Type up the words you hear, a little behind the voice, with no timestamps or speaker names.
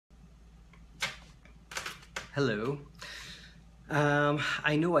Hello.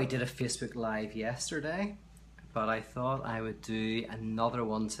 I know I did a Facebook Live yesterday, but I thought I would do another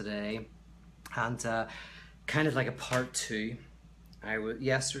one today, and kind of like a part two.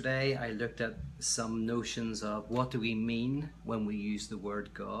 Yesterday I looked at some notions of what do we mean when we use the word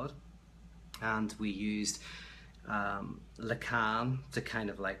God, and we used Lacan to kind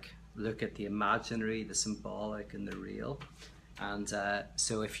of like look at the imaginary, the symbolic, and the real. And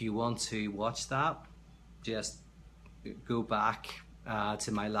so if you want to watch that, just go back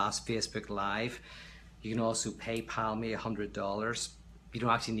to my last Facebook Live. You can also PayPal me $100. You don't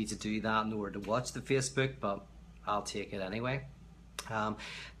actually need to do that in order to watch the Facebook, but I'll take it anyway.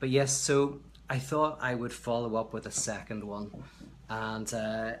 But yes, so I thought I would follow up with a second one, and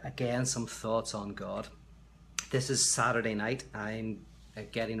again, some thoughts on God. This is Saturday night. I'm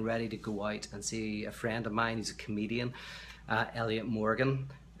getting ready to go out and see a friend of mine who's a comedian, Elliot Morgan.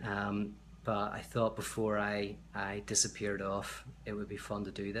 But I thought before I disappeared off, it would be fun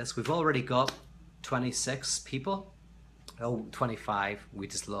to do this. We've already got 26 people. Oh, 25. We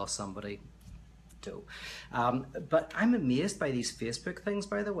just lost somebody. But I'm amazed by these Facebook things,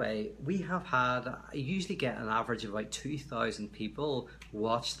 by the way. I usually get an average of about 2,000 people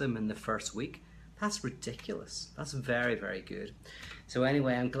watch them in the first week. That's ridiculous. That's very, very good. So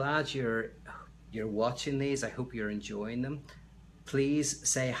anyway, I'm glad you're watching these. I hope you're enjoying them. Please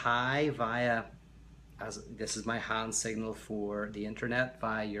say hi as this is my hand signal for the internet,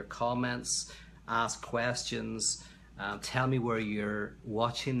 via your comments, ask questions, tell me where you're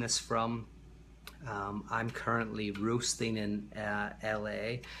watching this from. I'm currently roasting in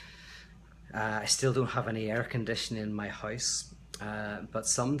LA. I still don't have any air conditioning in my house, but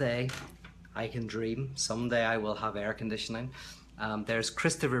someday I can dream. Someday I will have air conditioning. There's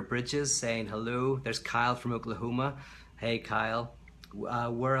Christopher Bridges saying hello. There's Kyle from Oklahoma. Hey Kyle.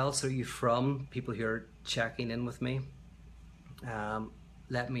 Where else are you from? People who are checking in with me.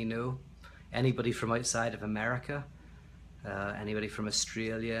 Let me know. Anybody from outside of America? Anybody from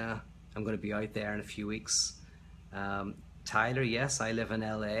Australia? I'm going to be out there in a few weeks. Tyler, yes, I live in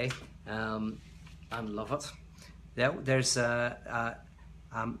LA. I love it. There's I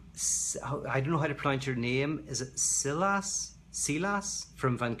don't know how to pronounce your name. Is it Silas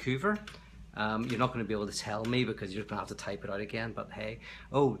from Vancouver? You're not going to be able to tell me because you're just going to have to type it out again, but hey.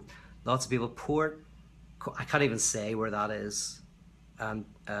 Oh, lots of people. I can't even say where that is. Who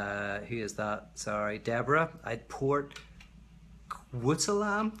is that? Sorry, Deborah. Port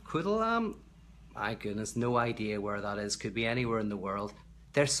Quitalam. My goodness, no idea where that is. Could be anywhere in the world.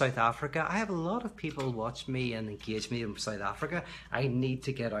 There's South Africa. I have a lot of people watch me and engage me in South Africa. I need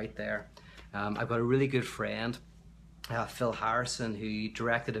to get out there. I've got a really good friend, Phil Harrison, who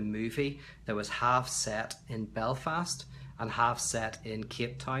directed a movie that was half set in Belfast and half set in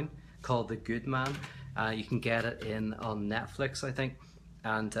Cape Town called The Good Man. You can get it on Netflix, I think.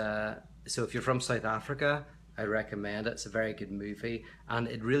 And so if you're from South Africa, I recommend it. It's a very good movie, and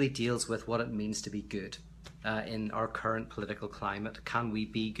it really deals with what it means to be good in our current political climate. Can we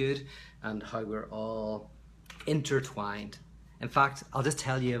be good, and how we're all intertwined. In fact, I'll just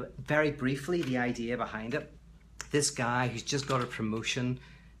tell you very briefly the idea behind it. This guy who's just got a promotion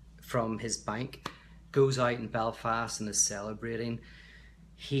from his bank goes out in Belfast and is celebrating.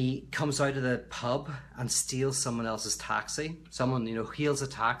 He comes out of the pub and steals someone else's taxi. Someone, hails a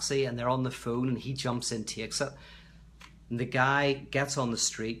taxi and they're on the phone, and he jumps in, takes it. And the guy gets on the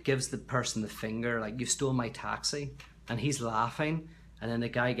street, gives the person the finger, like, you stole my taxi. And he's laughing. And then the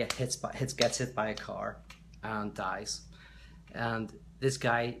guy gets hit by a car and dies. And this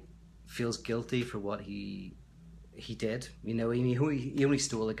guy feels guilty for what he did. He only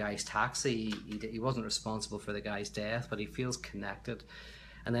stole the guy's taxi. He wasn't responsible for the guy's death, but he feels connected.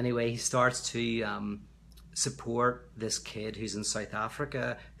 And anyway, he starts to support this kid who's in South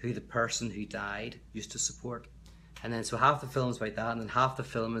Africa, who the person who died used to support. And then so half the film's about that, and then half the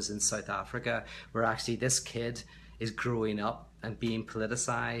film is in South Africa, where actually this kid is growing up and being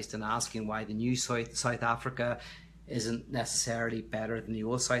politicized and asking why the new South Africa isn't necessarily better than the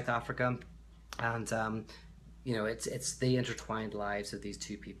old South Africa. And it's the intertwined lives of these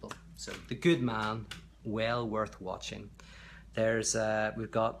two people. So The Good Man, well worth watching.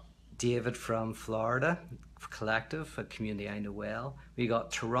 We've got David from Florida Collective, a community I know well. We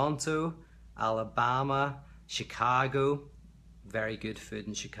got Toronto, Alabama, Chicago. Very good food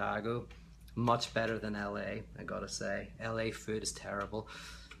in Chicago. Much better than LA, I gotta say. LA food is terrible.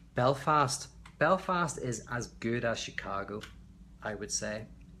 Belfast is as good as Chicago, I would say.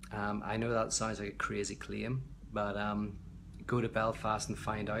 I know that sounds like a crazy claim, but go to Belfast and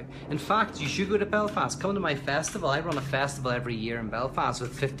find out. In fact, you should go to Belfast. Come to my festival. I run a festival every year in Belfast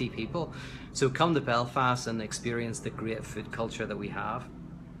with 50 people. So come to Belfast and experience the great food culture that we have.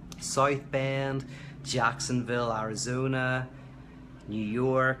 South Bend, Jacksonville, Arizona, New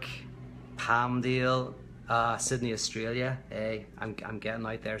York, Palmdale, Sydney, Australia. Hey, I'm getting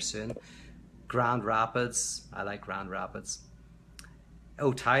out there soon. Grand Rapids. I like Grand Rapids.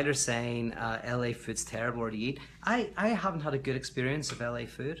 Oh, Tyler's saying LA food's terrible to eat. I haven't had a good experience of LA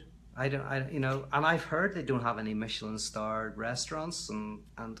food. You know, and I've heard they don't have any Michelin-starred restaurants, and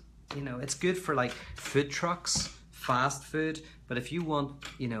you know, it's good for like food trucks, fast food. But if you want,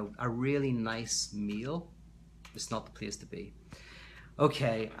 you know, a really nice meal, it's not the place to be.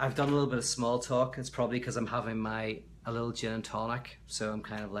 Okay, I've done a little bit of small talk. It's probably because I'm having a little gin and tonic, so I'm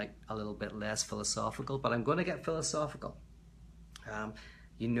kind of like a little bit less philosophical. But I'm going to get philosophical.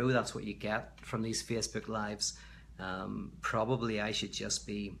 You know that's what you get from these Facebook Lives. Probably I should just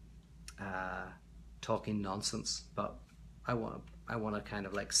be talking nonsense, but I want to kind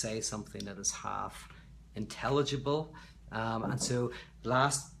of like say something that is half intelligible. And so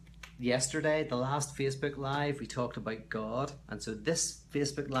yesterday, the last Facebook Live, we talked about God, and so this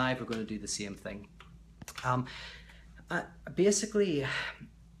Facebook Live we're going to do the same thing. Basically,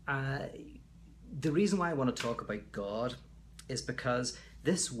 the reason why I want to talk about God is because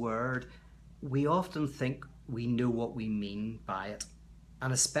this word, we often think we know what we mean by it.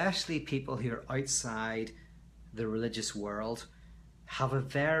 And especially people who are outside the religious world have a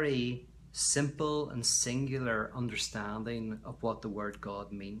very simple and singular understanding of what the word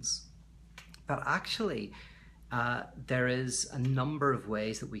God means. But actually, there is a number of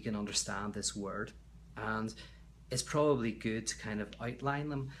ways that we can understand this word. And it's probably good to kind of outline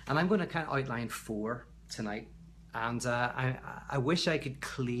them. And I'm going to kind of outline 4 tonight. And I wish I could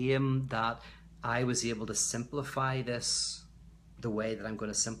claim that I was able to simplify this the way that I'm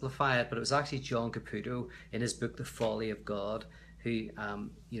going to simplify it, but it was actually John Caputo in his book The Folly of God who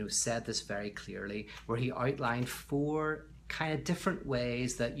said this very clearly, where he outlined 4 kind of different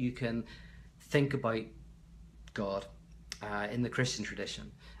ways that you can think about God in the Christian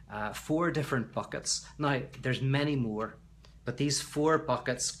tradition. 4 different buckets. Now, there's many more, but these 4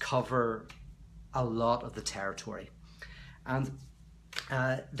 buckets cover a lot of the territory. And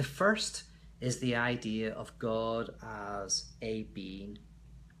the first is the idea of God as a being.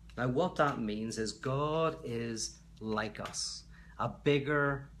 Now, what that means is God is like us, a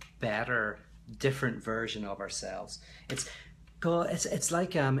bigger, better, different version of ourselves. It's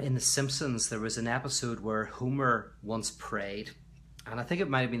like in The Simpsons, there was an episode where Homer once prayed, and I think it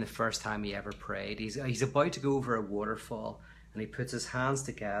might have been the first time he ever prayed. He's about to go over a waterfall, and he puts his hands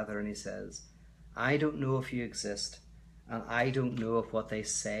together and he says, "I don't know if you exist, and I don't know if what they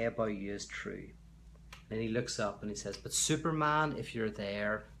say about you is true." Then he looks up and he says, "But Superman, if you're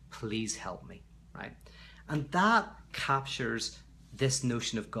there, please help me," right? And that captures this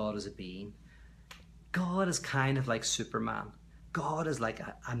notion of God as a being. God is kind of like Superman. God is like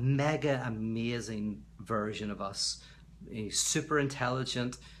a mega amazing version of us. He's super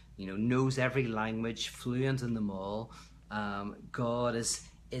intelligent, knows every language, fluent in them all. God is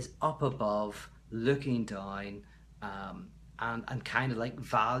up above, looking down, and kind of like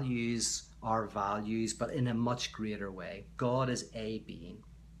values our values, but in a much greater way. God is a being.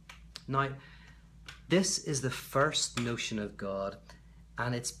 Now, this is the first notion of God,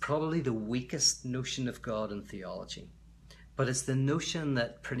 and it's probably the weakest notion of God in theology. But it's the notion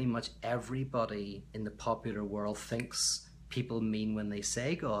that pretty much everybody in the popular world thinks people mean when they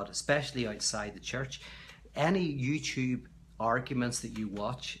say God, especially outside the church. Any YouTube arguments that you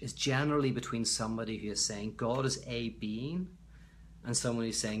watch is generally between somebody who is saying God is a being and someone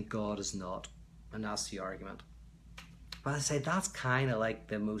who's saying God is not. And that's the argument. But I say that's kind of like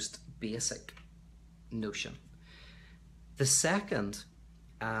the most basic notion. The second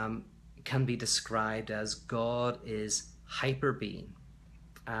can be described as God is hyperbeing.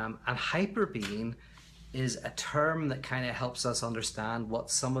 And hyperbeing is a term that kind of helps us understand what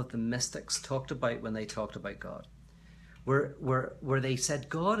some of the mystics talked about when they talked about God. Where they said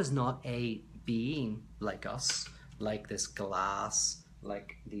God is not a being like us, like this glass,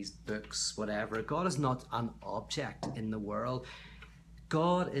 like these books, whatever. God is not an object in the world.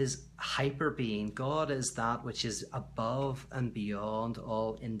 God is hyperbeing. God is that which is above and beyond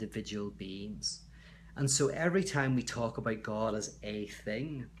all individual beings. And so every time we talk about God as a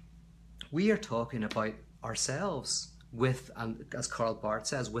thing, we are talking about ourselves with, and as Karl Barth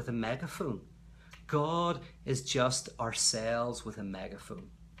says, with a megaphone. God is just ourselves with a megaphone,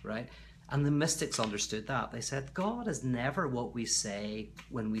 right? And the mystics understood that. They said, God is never what we say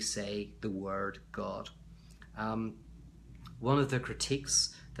when we say the word God. one of the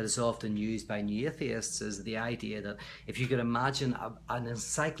critiques that is often used by new atheists is the idea that if you could imagine an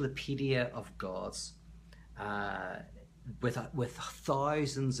encyclopedia of gods, with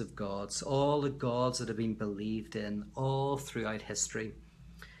thousands of gods, all the gods that have been believed in all throughout history,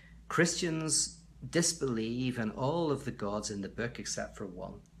 Christians disbelieve in all of the gods in the book except for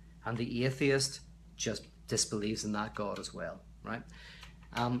one, and the atheist just disbelieves in that God as well, right?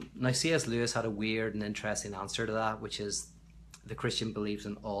 Now C.S. Lewis had a weird and interesting answer to that, which is the Christian believes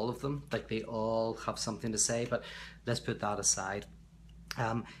in all of them, like they all have something to say, but let's put that aside.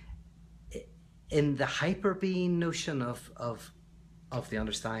 In the hyper-being notion of the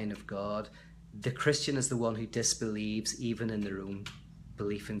understanding of God, the Christian is the one who disbelieves even in their own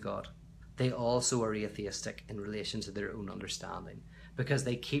belief in God. They also are atheistic in relation to their own understanding, because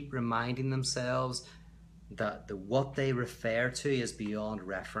they keep reminding themselves that what they refer to is beyond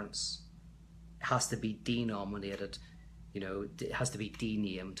reference. It has to be denominated, it has to be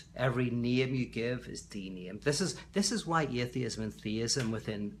denamed. Every name you give is denamed. This is why atheism and theism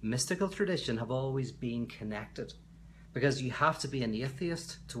within mystical tradition have always been connected, because you have to be an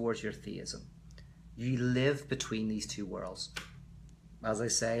atheist towards your theism. You live between these two worlds. As I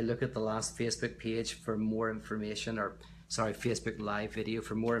say, look at the last Facebook page for more information, Facebook Live video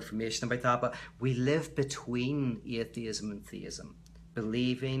for more information about that. But we live between atheism and theism,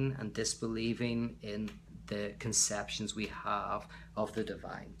 believing and disbelieving in the conceptions we have of the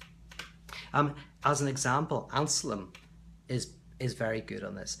divine. As an example, Anselm is very good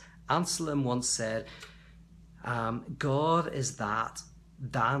on this. Anselm once said, God is that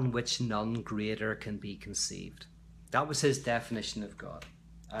than which none greater can be conceived. That was his definition of God.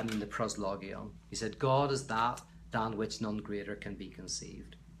 And in the Proslogion, he said, God is that than which none greater can be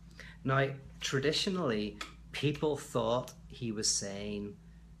conceived. Now, traditionally, people thought he was saying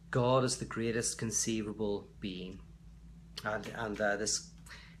God is the greatest conceivable being. And this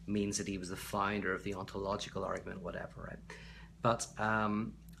means that he was the founder of the ontological argument, whatever, right? But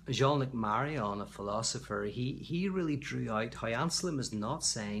Jean-Luc Marion, a philosopher, he really drew out how Anselm is not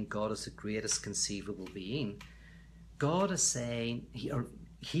saying God is the greatest conceivable being. God is saying,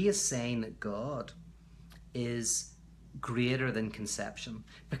 he is saying that God is greater than conception,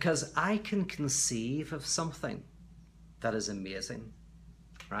 because I can conceive of something that is amazing,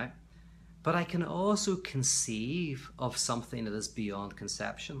 right? But I can also conceive of something that is beyond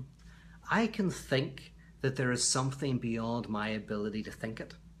conception. I can think that there is something beyond my ability to think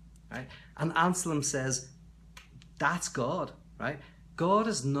it, right? And Anselm says that's God, right? God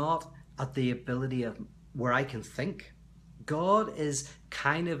is not at the ability of where I can think. God is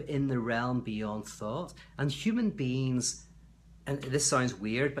kind of in the realm beyond thought. And human beings, and this sounds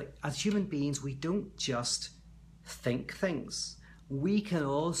weird, but as human beings, we don't just think things. We can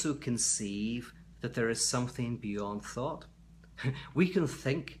also conceive that there is something beyond thought. We can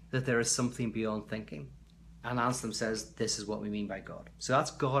think that there is something beyond thinking. And Anselm says this is what we mean by God. So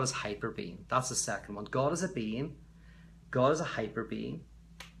that's God as hyper-being. That's the second one. God is a being. God is a hyper-being.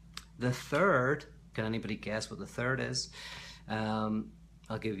 The third, can anybody guess what the third is? I'll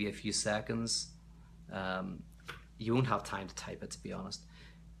give you a few seconds. You won't have time to type it, to be honest.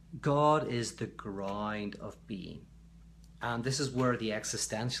 God is the ground of being. And this is where the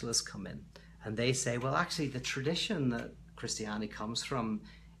existentialists come in. And they say, well, actually, the tradition that Christianity comes from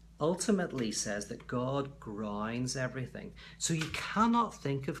ultimately says that God grounds everything. So you cannot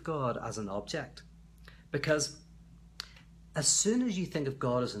think of God as an object, because as soon as you think of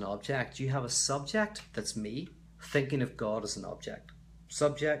God as an object, you have a subject, that's me, thinking of God as an object.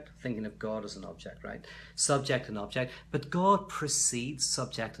 Subject, thinking of God as an object, right? Subject and object. But God precedes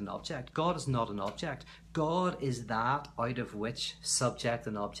subject and object. God is not an object. God is that out of which subject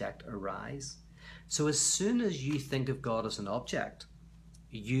and object arise. So as soon as you think of God as an object,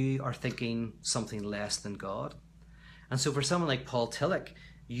 you are thinking something less than God. And so for someone like Paul Tillich,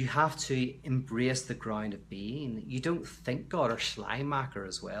 you have to embrace the ground of being. You don't think God, or Schleiermacher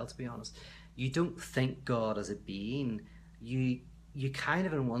as well, to be honest. You don't think God as a being. You kind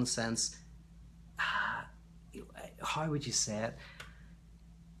of, in one sense, how would you say it?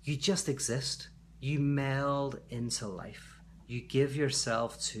 You just exist. You meld into life. You give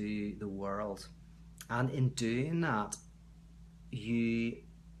yourself to the world. And in doing that, you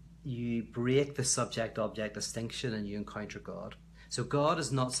break the subject-object distinction and you encounter God. So God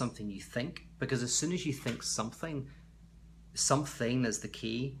is not something you think, because as soon as you think something is the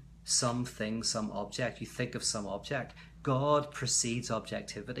key, something, some object, you think of some object. God precedes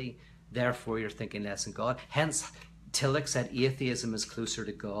objectivity, therefore you're thinking less than God. Hence, Tillich said atheism is closer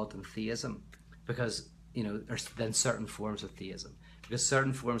to God than theism, because, than certain forms of theism. Because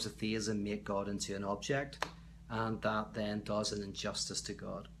certain forms of theism make God into an object, and that then does an injustice to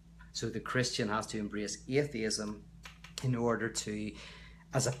God. So the Christian has to embrace atheism in order to,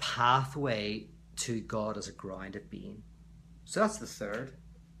 as a pathway to God as a grounded being. So that's the third.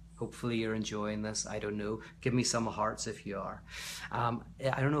 Hopefully you're enjoying this. I don't know. Give me some hearts if you are. I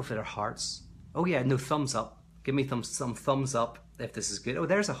don't know if there are hearts. Oh yeah, no, thumbs up. Give me some thumbs up if this is good. Oh,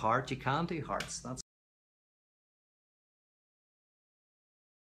 there's a heart. You can do hearts. That's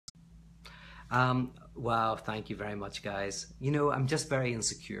wow, thank you very much, guys. You know, I'm just very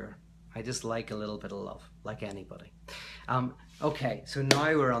insecure. I just like a little bit of love, like anybody. Okay, so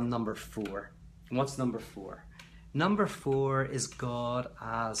now we're on number 4. What's number 4? Number 4 is God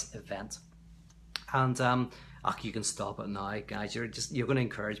as event. And you can stop it now, guys. You're going to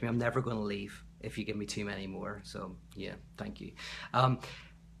encourage me. I'm never going to leave if you give me too many more. So yeah, thank you.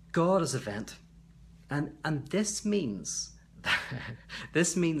 God as event, and this means that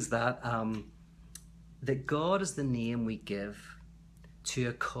that God is the name we give to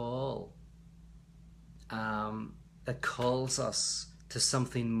a call that calls us to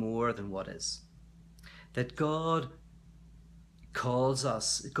something more than what is. That God calls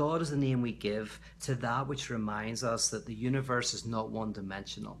us, God is the name we give to that which reminds us that the universe is not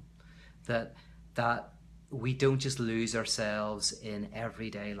one-dimensional, that we don't just lose ourselves in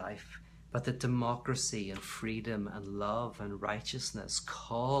everyday life, but that democracy and freedom and love and righteousness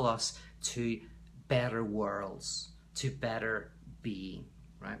call us to better worlds, to better being,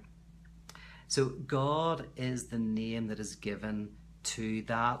 right? So God is the name that is given to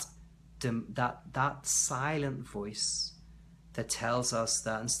that silent voice that tells us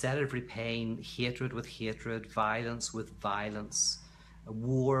that instead of repaying hatred with hatred, violence with violence,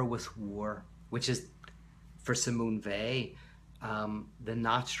 war with war, which is for Simone Weil the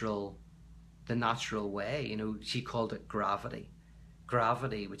natural way, you know, she called it gravity,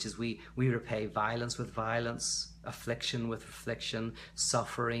 which is we repay violence with violence, affliction with affliction,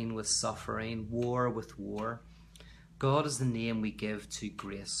 suffering with suffering, war with war. God is the name we give to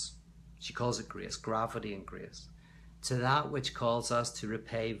grace. She calls it grace, gravity and grace. To that which calls us to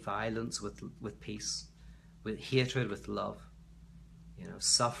repay violence with peace, with hatred with love, you know,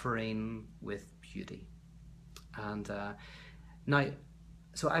 suffering with beauty. And now,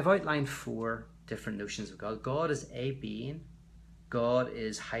 so I've outlined 4 different notions of God. God is a being, God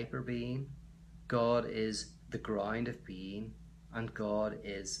is hyper being, God is the ground of being, and God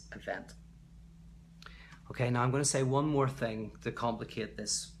is event. Okay, now I'm going to say one more thing to complicate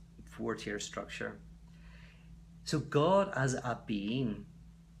this 4-tier structure. So God as a being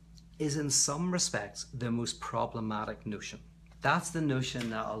is in some respects the most problematic notion. That's the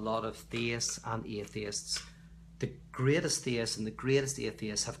notion that a lot of theists and atheists, the greatest theists and the greatest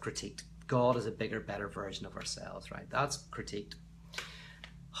atheists, have critiqued. God is a bigger, better version of ourselves, right? That's critiqued.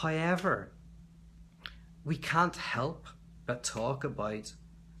 However, we can't help but talk about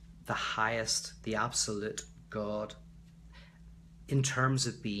the highest, the absolute God in terms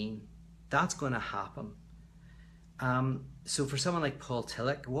of being. That's going to happen. So for someone like Paul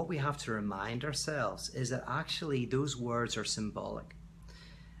Tillich, what we have to remind ourselves is that actually those words are symbolic.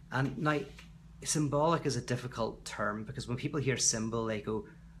 And now, symbolic is a difficult term because when people hear symbol, they go,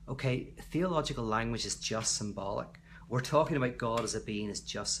 okay, theological language is just symbolic. We're talking about God as a being is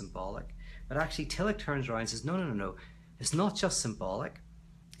just symbolic. But actually, Tillich turns around and says, no. It's not just symbolic.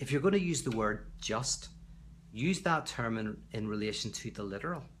 If you're going to use the word just, use that term in relation to the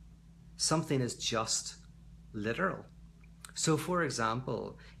literal. Something is just literal. So for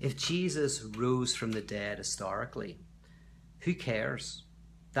example, if Jesus rose from the dead historically, who cares?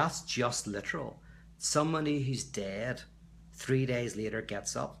 That's just literal. Somebody who's dead 3 days later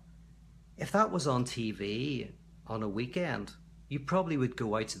gets up. If that was on TV on a weekend, you probably would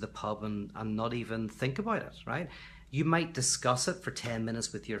go out to the pub and not even think about it, right? You might discuss it for 10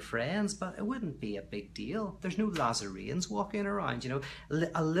 minutes with your friends, but it wouldn't be a big deal. There's no Lazareans walking around, you know.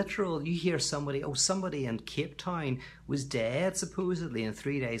 A literal, you hear somebody in Cape Town was dead supposedly, and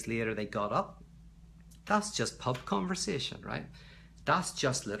 3 days later they got up. That's just pub conversation, right? That's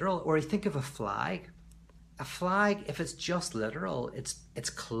just literal. Or you think of a flag. A flag, if it's just literal, it's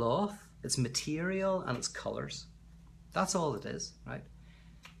cloth, it's material, and it's colours. That's all it is, right?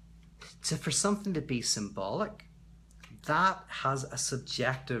 So for something to be symbolic, that has a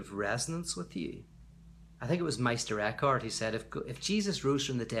subjective resonance with you. I think it was Meister Eckhart who said, if Jesus rose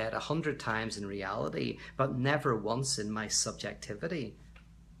from the dead 100 times in reality, but never once in my subjectivity,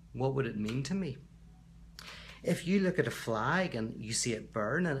 what would it mean to me? If you look at a flag and you see it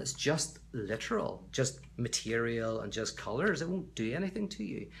burn and it's just literal, just material and just colours, it won't do anything to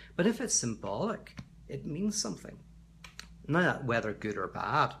you. But if it's symbolic, it means something. Not whether good or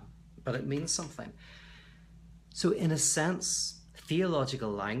bad, but it means something. So in a sense,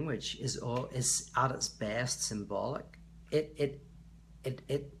 theological language is at its best symbolic. It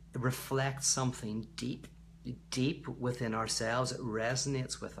reflects something deep within ourselves. It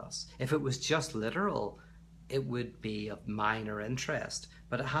resonates with us. If it was just literal, it would be of minor interest,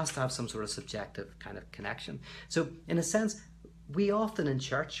 but it has to have some sort of subjective kind of connection. So in a sense, we often in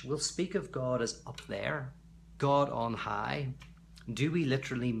church will speak of God as up there, God on high. Do we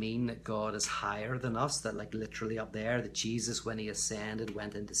literally mean that God is higher than us, that like literally up there, that Jesus, when he ascended,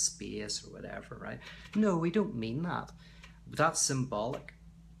 went into space or whatever, right? No, we don't mean that. That's symbolic.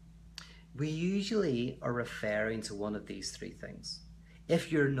 We usually are referring to one of these three things.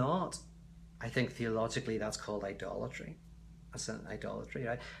 If you're not, I think theologically that's called idolatry. That's an idolatry,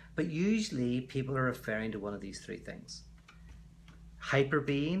 right? But usually people are referring to one of these three things.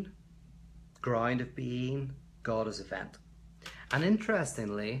 Hyperbeing, ground of being, God as event. And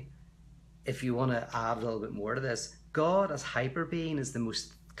interestingly, if you want to add a little bit more to this, God as hyperbeing is the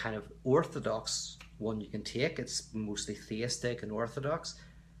most kind of orthodox one you can take. It's mostly theistic and orthodox.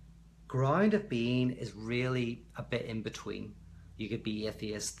 Ground of being is really a bit in between. You could be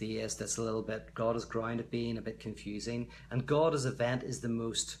atheist, theist, that's a little bit, God as ground of being, a bit confusing. And God as event is the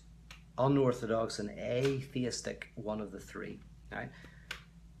most unorthodox and atheistic one of the three, right?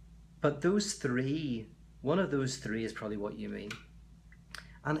 But those three, one of those three is probably what you mean.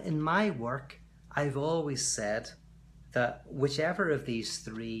 And in my work, I've always said that whichever of these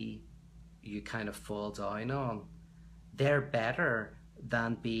three you kind of fall down on, they're better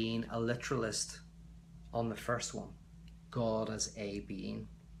than being a literalist on the first one, God as a being.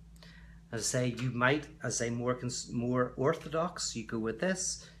 As I say, you might, as a more orthodox, you go with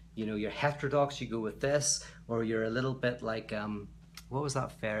this. You know, you're heterodox, you go with this. Or you're a little bit like, what was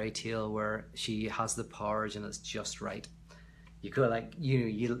that fairy tale where she has the powers and it's just right? You go like,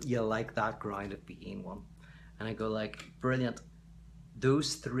 you like that ground of being one. And I go like, brilliant.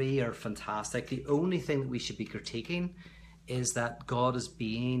 Those three are fantastic. The only thing that we should be critiquing is that God as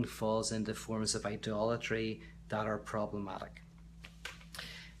being falls into forms of idolatry that are problematic.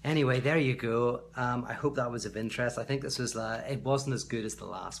 Anyway, there you go. I hope that was of interest. I think this was, it wasn't as good as the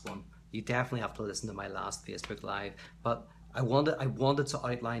last one. You definitely have to listen to my last Facebook Live. But I wanted to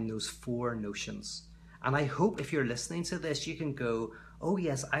outline those four notions. And I hope if you're listening to this, you can go, oh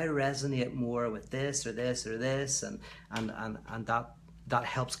yes, I resonate more with this or this or this. And that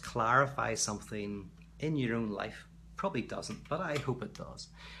helps clarify something in your own life. Probably doesn't, but I hope it does.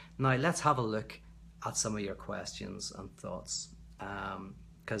 Now let's have a look at some of your questions and thoughts.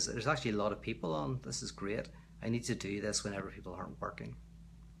 Because there's actually a lot of people on. This is great. I need to do this whenever people aren't working.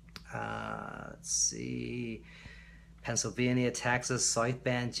 Let's see. Pennsylvania, Texas, South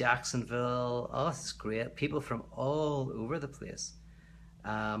Bend, Jacksonville. Oh, this is great. People from all over the place.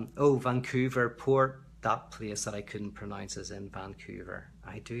 Oh, Vancouver, Port. That place that I couldn't pronounce is in Vancouver.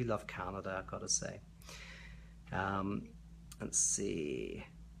 I do love Canada, I've got to say. Let's see.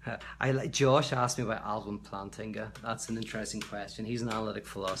 Josh asked me about Alvin Plantinga. That's an interesting question. He's an analytic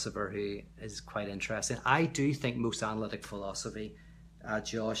philosopher who is quite interesting. I do think most analytic philosophy,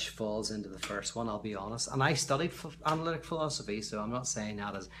 Josh, falls into the first one, I'll be honest. And I studied analytic philosophy, so I'm not saying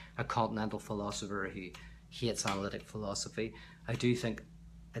that as a continental philosopher who hates analytic philosophy. I think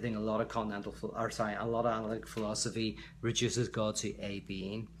a lot of a lot of analytic philosophy reduces God to a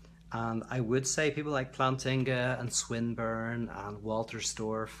being. And I would say people like Plantinga and Swinburne and Walter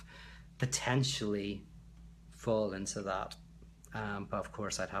Storff potentially fall into that. But of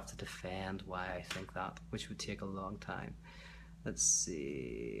course I'd have to defend why I think that, which would take a long time. Let's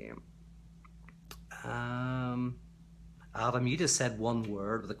see. Adam, you just said one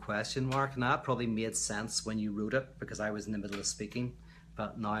word with a question mark, and that probably made sense when you wrote it because I was in the middle of speaking.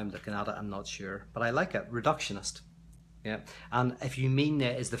 But now I'm looking at it, I'm not sure. But I like it, reductionist. Yeah, and if you mean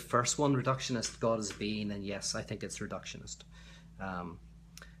that is the first one reductionist, God as being, then yes, I think it's reductionist.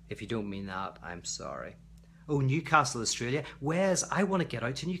 If you don't mean that, I'm sorry. Oh, Newcastle, Australia. Wes, I want to get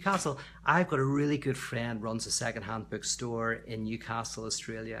out to Newcastle. I've got a really good friend runs a second-hand bookstore in Newcastle,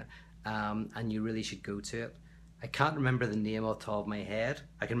 Australia, and you really should go to it. I can't remember the name off the top of my head.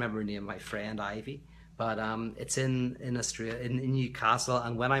 I can remember the name of my friend, Ivy, but it's in Australia, in Newcastle,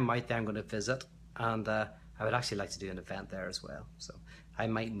 and when I'm out there, I'm going to visit, and I would actually like to do an event there as well. So I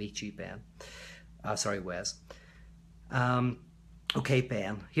might meet you, Ben. Sorry, Wes. Okay,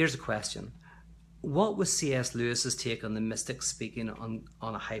 Ben, here's a question. What was C.S. Lewis's take on the mystic speaking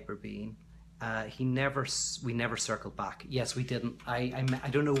on a hyper being? We never circled back. Yes, we didn't. I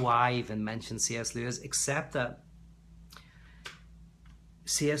don't know why I even mentioned C.S. Lewis, except that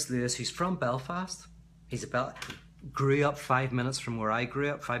C.S. Lewis, who's from Belfast, grew up 5 minutes from where I grew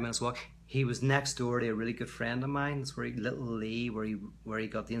up, 5 minutes walk. He was next door to a really good friend of mine. It's where Little Lee, where he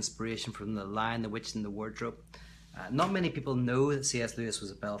got the inspiration from The Lion, the Witch, and the Wardrobe. Not many people know that C.S. Lewis was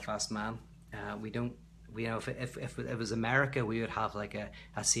a Belfast man. We don't. We know if it was America, we would have like a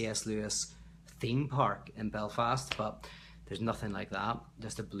C.S. Lewis theme park in Belfast, but there's nothing like that.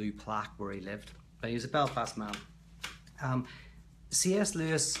 Just a blue plaque where he lived. But he was a Belfast man. C.S.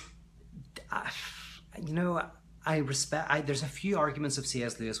 Lewis, I respect. There's a few arguments of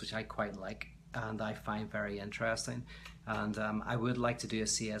C.S. Lewis which I quite like and I find very interesting. And I would like to do a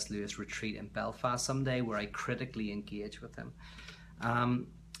C.S. Lewis retreat in Belfast someday where I critically engage with him.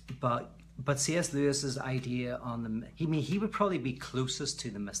 But C.S. Lewis's idea on he would probably be closest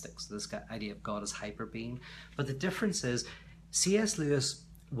to the mystics, this idea of God as hyper being. But the difference is, C.S. Lewis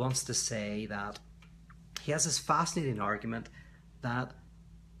wants to say that he has this fascinating argument that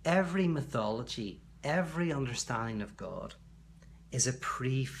every mythology, every understanding of God is a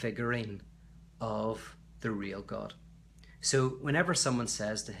prefiguring of the real God. So whenever someone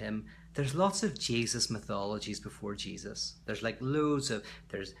says to him, there's lots of Jesus mythologies before Jesus. There's like loads of,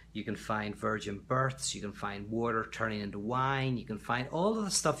 you can find virgin births, you can find water turning into wine, you can find all of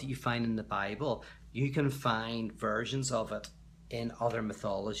the stuff that you find in the Bible, you can find versions of it in other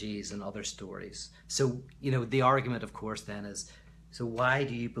mythologies and other stories. So, the argument, of course, then is, so why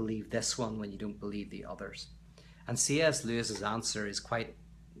do you believe this one when you don't believe the others? And C.S. Lewis's answer is quite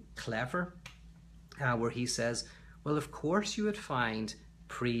clever, where he says, well, of course you would find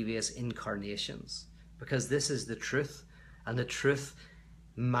previous incarnations, because this is the truth, and the truth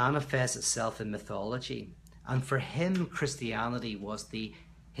manifests itself in mythology. And for him, Christianity was the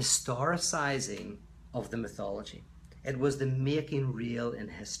historicizing of the mythology. It was the making real in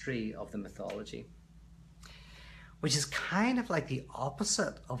history of the mythology, which is kind of like the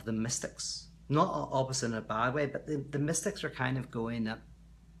opposite of the mystics. Not opposite in a bad way, but the mystics are kind of going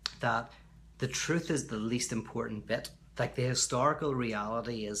that the truth is the least important bit. Like the historical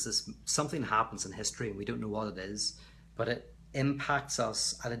reality is this, something happens in history and we don't know what it is, but it impacts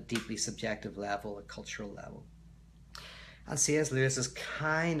us at a deeply subjective level, a cultural level. And C.S. Lewis is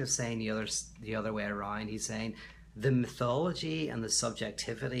kind of saying the other way around. He's saying the mythology and the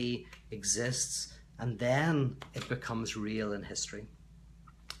subjectivity exists, and then it becomes real in history.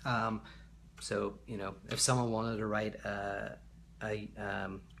 So, if someone wanted to write a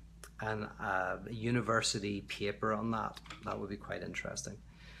university paper on that would be quite interesting.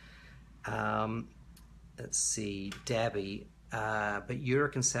 Let's see, Debbie, but your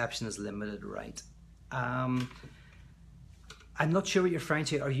conception is limited, right? I'm not sure what you're referring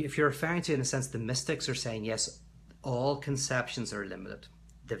to. If you're referring to, in a sense, the mystics are saying, yes, all conceptions are limited.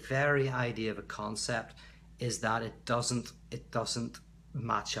 The very idea of a concept is that it doesn't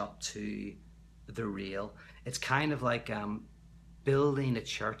match up to the real. It's kind of like building a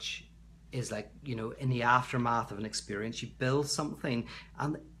church is like, in the aftermath of an experience, you build something,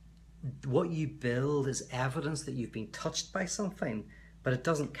 and what you build is evidence that you've been touched by something, but it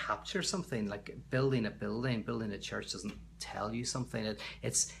doesn't capture something. Like building a building, building a church doesn't tell you something.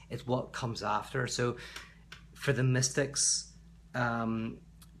 It's what comes after. So for the mystics,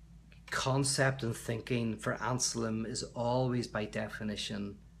 concept and thinking for Anselm is always by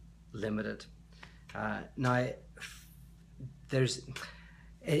definition limited. Now,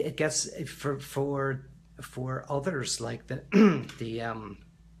 it gets for others like the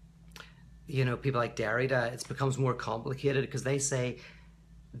people like Derrida, it becomes more complicated because they say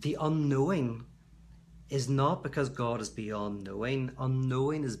the unknowing is not because God is beyond knowing.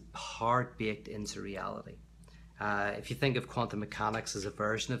 Unknowing is hard baked into reality. If you think of quantum mechanics as a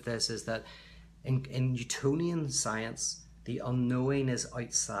version of this, is that in Newtonian science, the unknowing is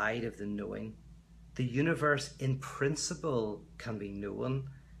outside of the knowing. The universe in principle can be known,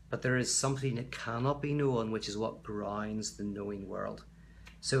 but there is something that cannot be known, which is what grounds the knowing world.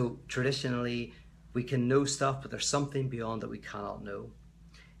 So traditionally, we can know stuff, but there's something beyond that we cannot know.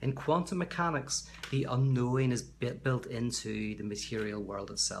 In quantum mechanics, the unknowing is built into the material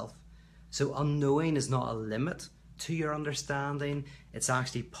world itself. So unknowing is not a limit to your understanding, it's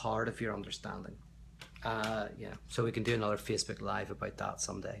actually part of your understanding. So we can do another Facebook Live about that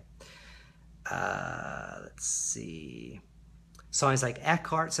someday. Let's see. Sounds like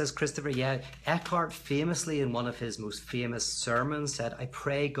Eckhart, says Christopher. Yeah, Eckhart famously in one of his most famous sermons said, I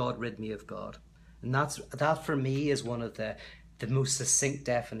pray God rid me of God. And that for me is one of the most succinct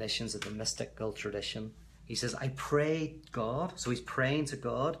definitions of the mystical tradition. He says, I pray God, so he's praying to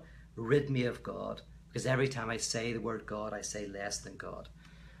God, rid me of God. Because every time I say the word God, I say less than God.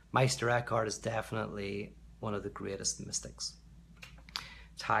 Meister Eckhart is definitely one of the greatest mystics.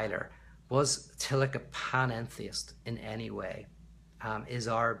 Tyler, was Tillich a panentheist in any way? Is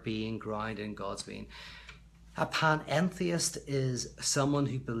our being grounded in God's being? A panentheist is someone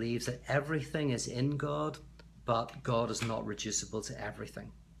who believes that everything is in God, but God is not reducible to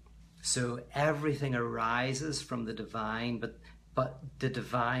everything. So everything arises from the divine, but the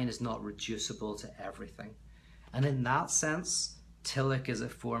divine is not reducible to everything. And in that sense, Tillich is a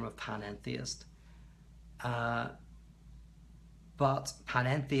form of panentheist. But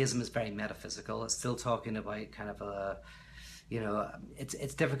panentheism is very metaphysical. It's still talking about kind of a,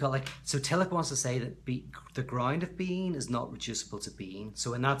 it's difficult. Like, so Tillich wants to say that the ground of being is not reducible to being.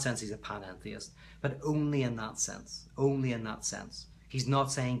 So in that sense, he's a panentheist, but only in that sense. Only in that sense. He's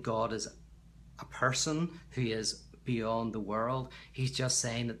not saying God is a person who is beyond the world. He's just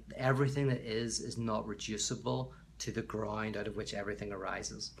saying that everything that is not reducible to the ground out of which everything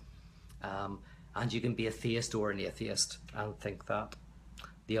arises. And you can be a theist or an atheist and think that.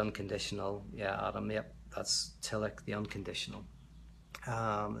 The unconditional, yeah, Adam, yep, that's Tillich, the unconditional.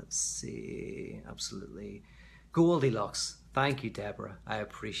 Let's see, absolutely. Goldilocks, thank you, Deborah. I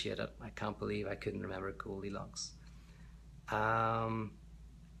appreciate it. I can't believe I couldn't remember Goldilocks.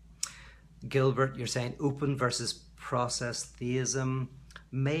 Gilbert, you're saying open versus process theism.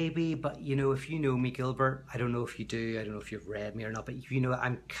 Maybe, but if you know me, Gilbert, I don't know if you do, I don't know if you've read me or not, but if you know,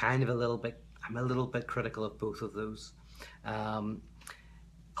 I'm a little bit critical of both of those.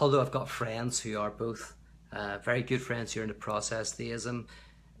 Although I've got friends who are both very good friends who are into process theism,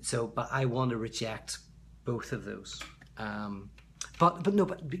 but I want to reject both of those. But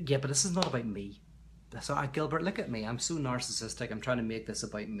this is not about me. So Gilbert, look at me. I'm so narcissistic. I'm trying to make this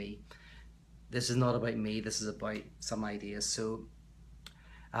about me. This is not about me. This is about some ideas. So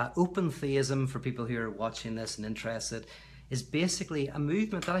open theism, for people who are watching this and interested, is basically a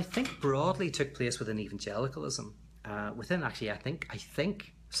movement that I think broadly took place within evangelicalism. Within, actually, I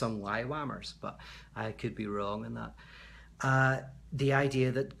think some YWAMers, but I could be wrong in that. The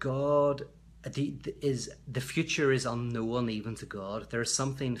idea that God the future is unknown even to God. There's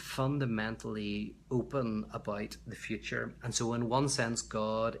something fundamentally open about the future, and so in one sense,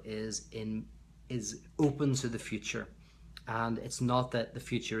 God is open to the future. And it's not that the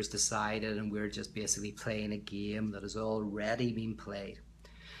future is decided and we're just basically playing a game that has already been played.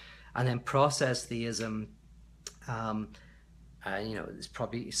 And then process theism, this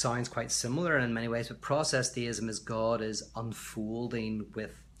probably sounds quite similar in many ways, but process theism is God is unfolding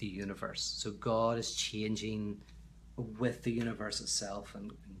with the universe. So God is changing with the universe itself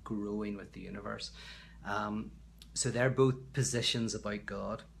and growing with the universe. So they're both positions about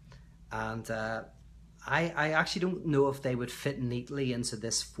God. And I actually don't know if they would fit neatly into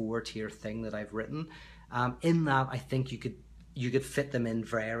this 4-tier thing that I've written. In that, I think you could fit them in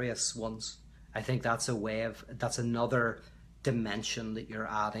various ones. I think that's another dimension that you're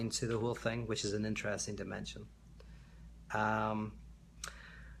adding to the whole thing, which is an interesting dimension.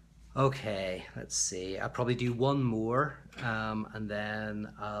 Okay, let's see. I'll probably do one more, and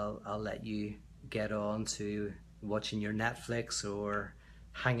then I'll let you get on to watching your Netflix or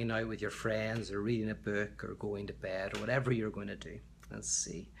hanging out with your friends or reading a book or going to bed or whatever you're going to do. Let's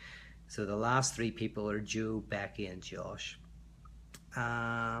see. So the last 3 people are Joe, Becky, and Josh.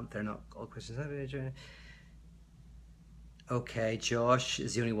 They're not all questions. Okay, Josh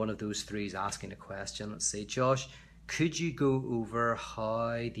is the only one of those 3 who's asking a question. Let's see. Josh, could you go over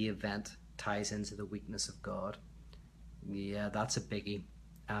how the event ties into the weakness of God? Yeah, that's a biggie.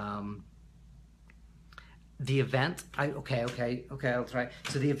 The event, okay, I'll try.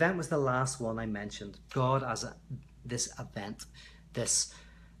 So the event was the last one I mentioned. God as this event, this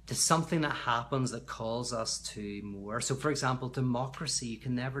something that happens that calls us to more. So for example, democracy, you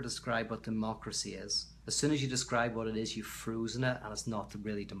can never describe what democracy is. As soon as you describe what it is, you've frozen it, and it's not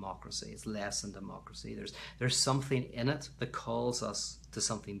really democracy. It's less than democracy. There's something in it that calls us to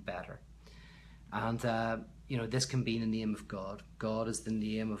something better. And this can be in the name of God. God is the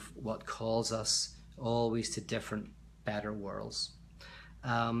name of what calls us always to different, better worlds.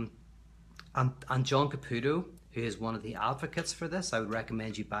 And John Caputo, who is one of the advocates for this, I would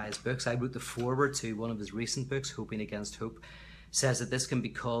recommend you buy his books. I wrote the foreword to one of his recent books, Hoping Against Hope, says that this can be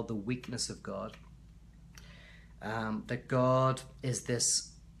called the weakness of God. That God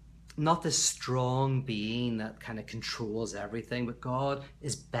is not this strong being that kind of controls everything, but God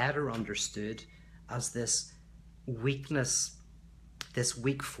is better understood as this weakness, this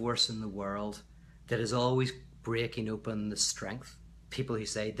weak force in the world that is always breaking open the strength. People who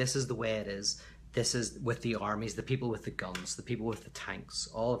say, this is the way it is. This is with the armies, the people with the guns, the people with the tanks,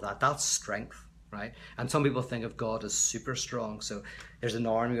 all of that. That's strength, right? And some people think of God as super strong. So there's an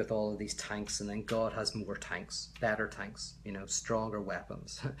army with all of these tanks, and then God has more tanks, better tanks, stronger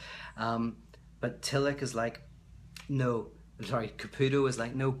weapons. But Tillich is like, no, sorry, Caputo is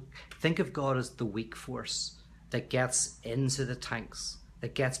like, no, think of God as the weak force that gets into the tanks,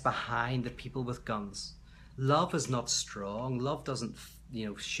 that gets behind the people with guns. Love is not strong. Love doesn't,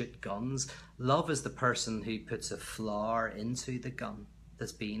 shoot guns. Love is the person who puts a flower into the gun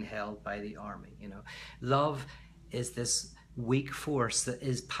that's being held by the army. Love is this weak force that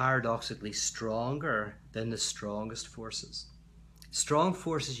is paradoxically stronger than the strongest forces. Strong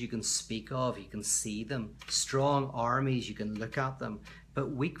forces you can speak of, you can see them. Strong armies, you can look at them.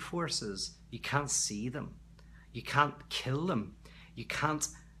 But weak forces, you can't see them. You can't kill them. You can't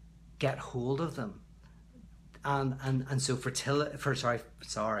get hold of them. And so for Caputo,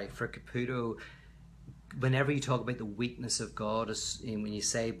 whenever you talk about the weakness of God,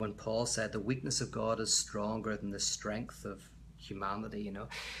 when Paul said the weakness of God is stronger than the strength of humanity,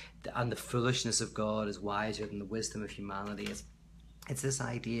 and the foolishness of God is wiser than the wisdom of humanity. It's this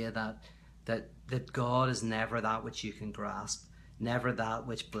idea that God is never that which you can grasp, never that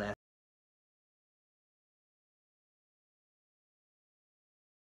which blesses.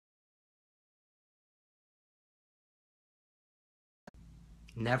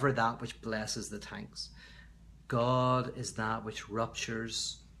 Never that which blesses the tanks. God is that which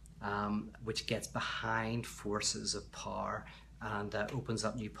ruptures, which gets behind forces of power and opens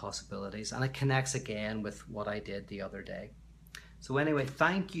up new possibilities. And it connects again with what I did the other day. So anyway,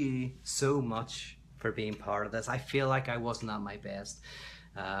 thank you so much for being part of this. I feel like I wasn't at my best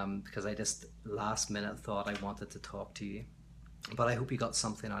because I just last minute thought I wanted to talk to you. But I hope you got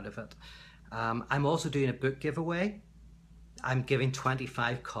something out of it. I'm also doing a book giveaway. I'm giving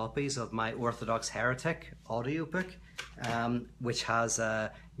 25 copies of my Orthodox Heretic audiobook, which has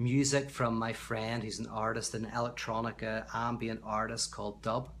music from my friend who's an artist, an electronica ambient artist called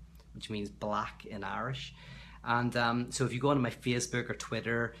Dub, which means black in Irish. And so if you go onto my Facebook or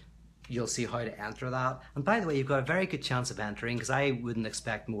Twitter, you'll see how to enter that. And by the way, you've got a very good chance of entering because I wouldn't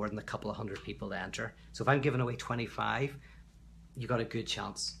expect more than a couple of hundred people to enter. So if I'm giving away 25, you've got a good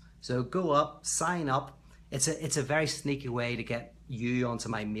chance. So go up, sign up. It's a very sneaky way to get you onto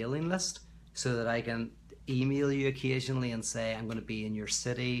my mailing list so that I can email you occasionally and say, I'm going to be in your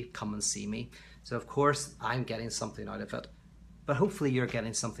city, come and see me. So of course I'm getting something out of it, but hopefully you're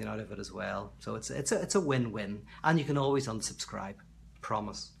getting something out of it as well. So it's a win-win, and you can always unsubscribe.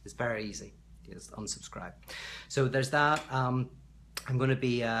 Promise. It's very easy. Just unsubscribe. So there's that. I'm going to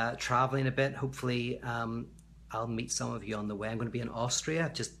be traveling a bit. Hopefully I'll meet some of you on the way. I'm going to be in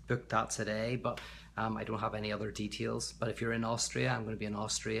Austria. Just booked that today, but I don't have any other details. But if you're in Austria, I'm going to be in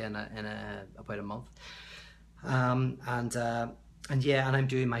Austria in about a month. And I'm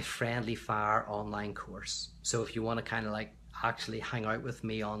doing my Friendly Fire online course. So if you want to kind of like actually hang out with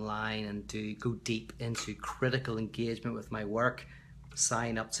me online and go deep into critical engagement with my work,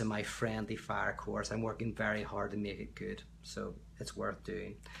 sign up to my Friendly Fire course. I'm working very hard to make it good, so it's worth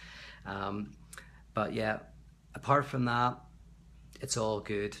doing. But yeah, apart from that, it's all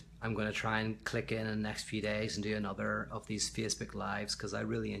good. I'm going to try and click in the next few days and do another of these Facebook Lives because I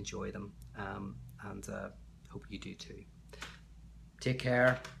really enjoy them, and hope you do too. Take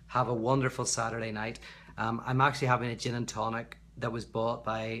care. Have a wonderful Saturday night. I'm actually having a gin and tonic that was bought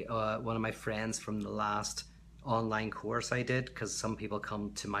by one of my friends from the last online course I did, because some people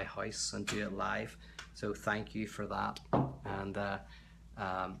come to my house and do it live. So thank you for that. And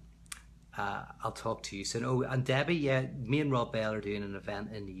I'll talk to you soon. Oh, and Debbie, yeah, me and Rob Bell are doing an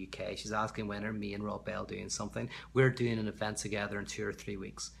event in the UK. She's asking when are me and Rob Bell doing something. We're doing an event together in 2 or 3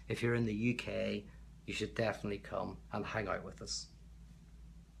 weeks. If you're in the UK, you should definitely come and hang out with us.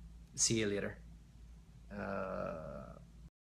 See you later.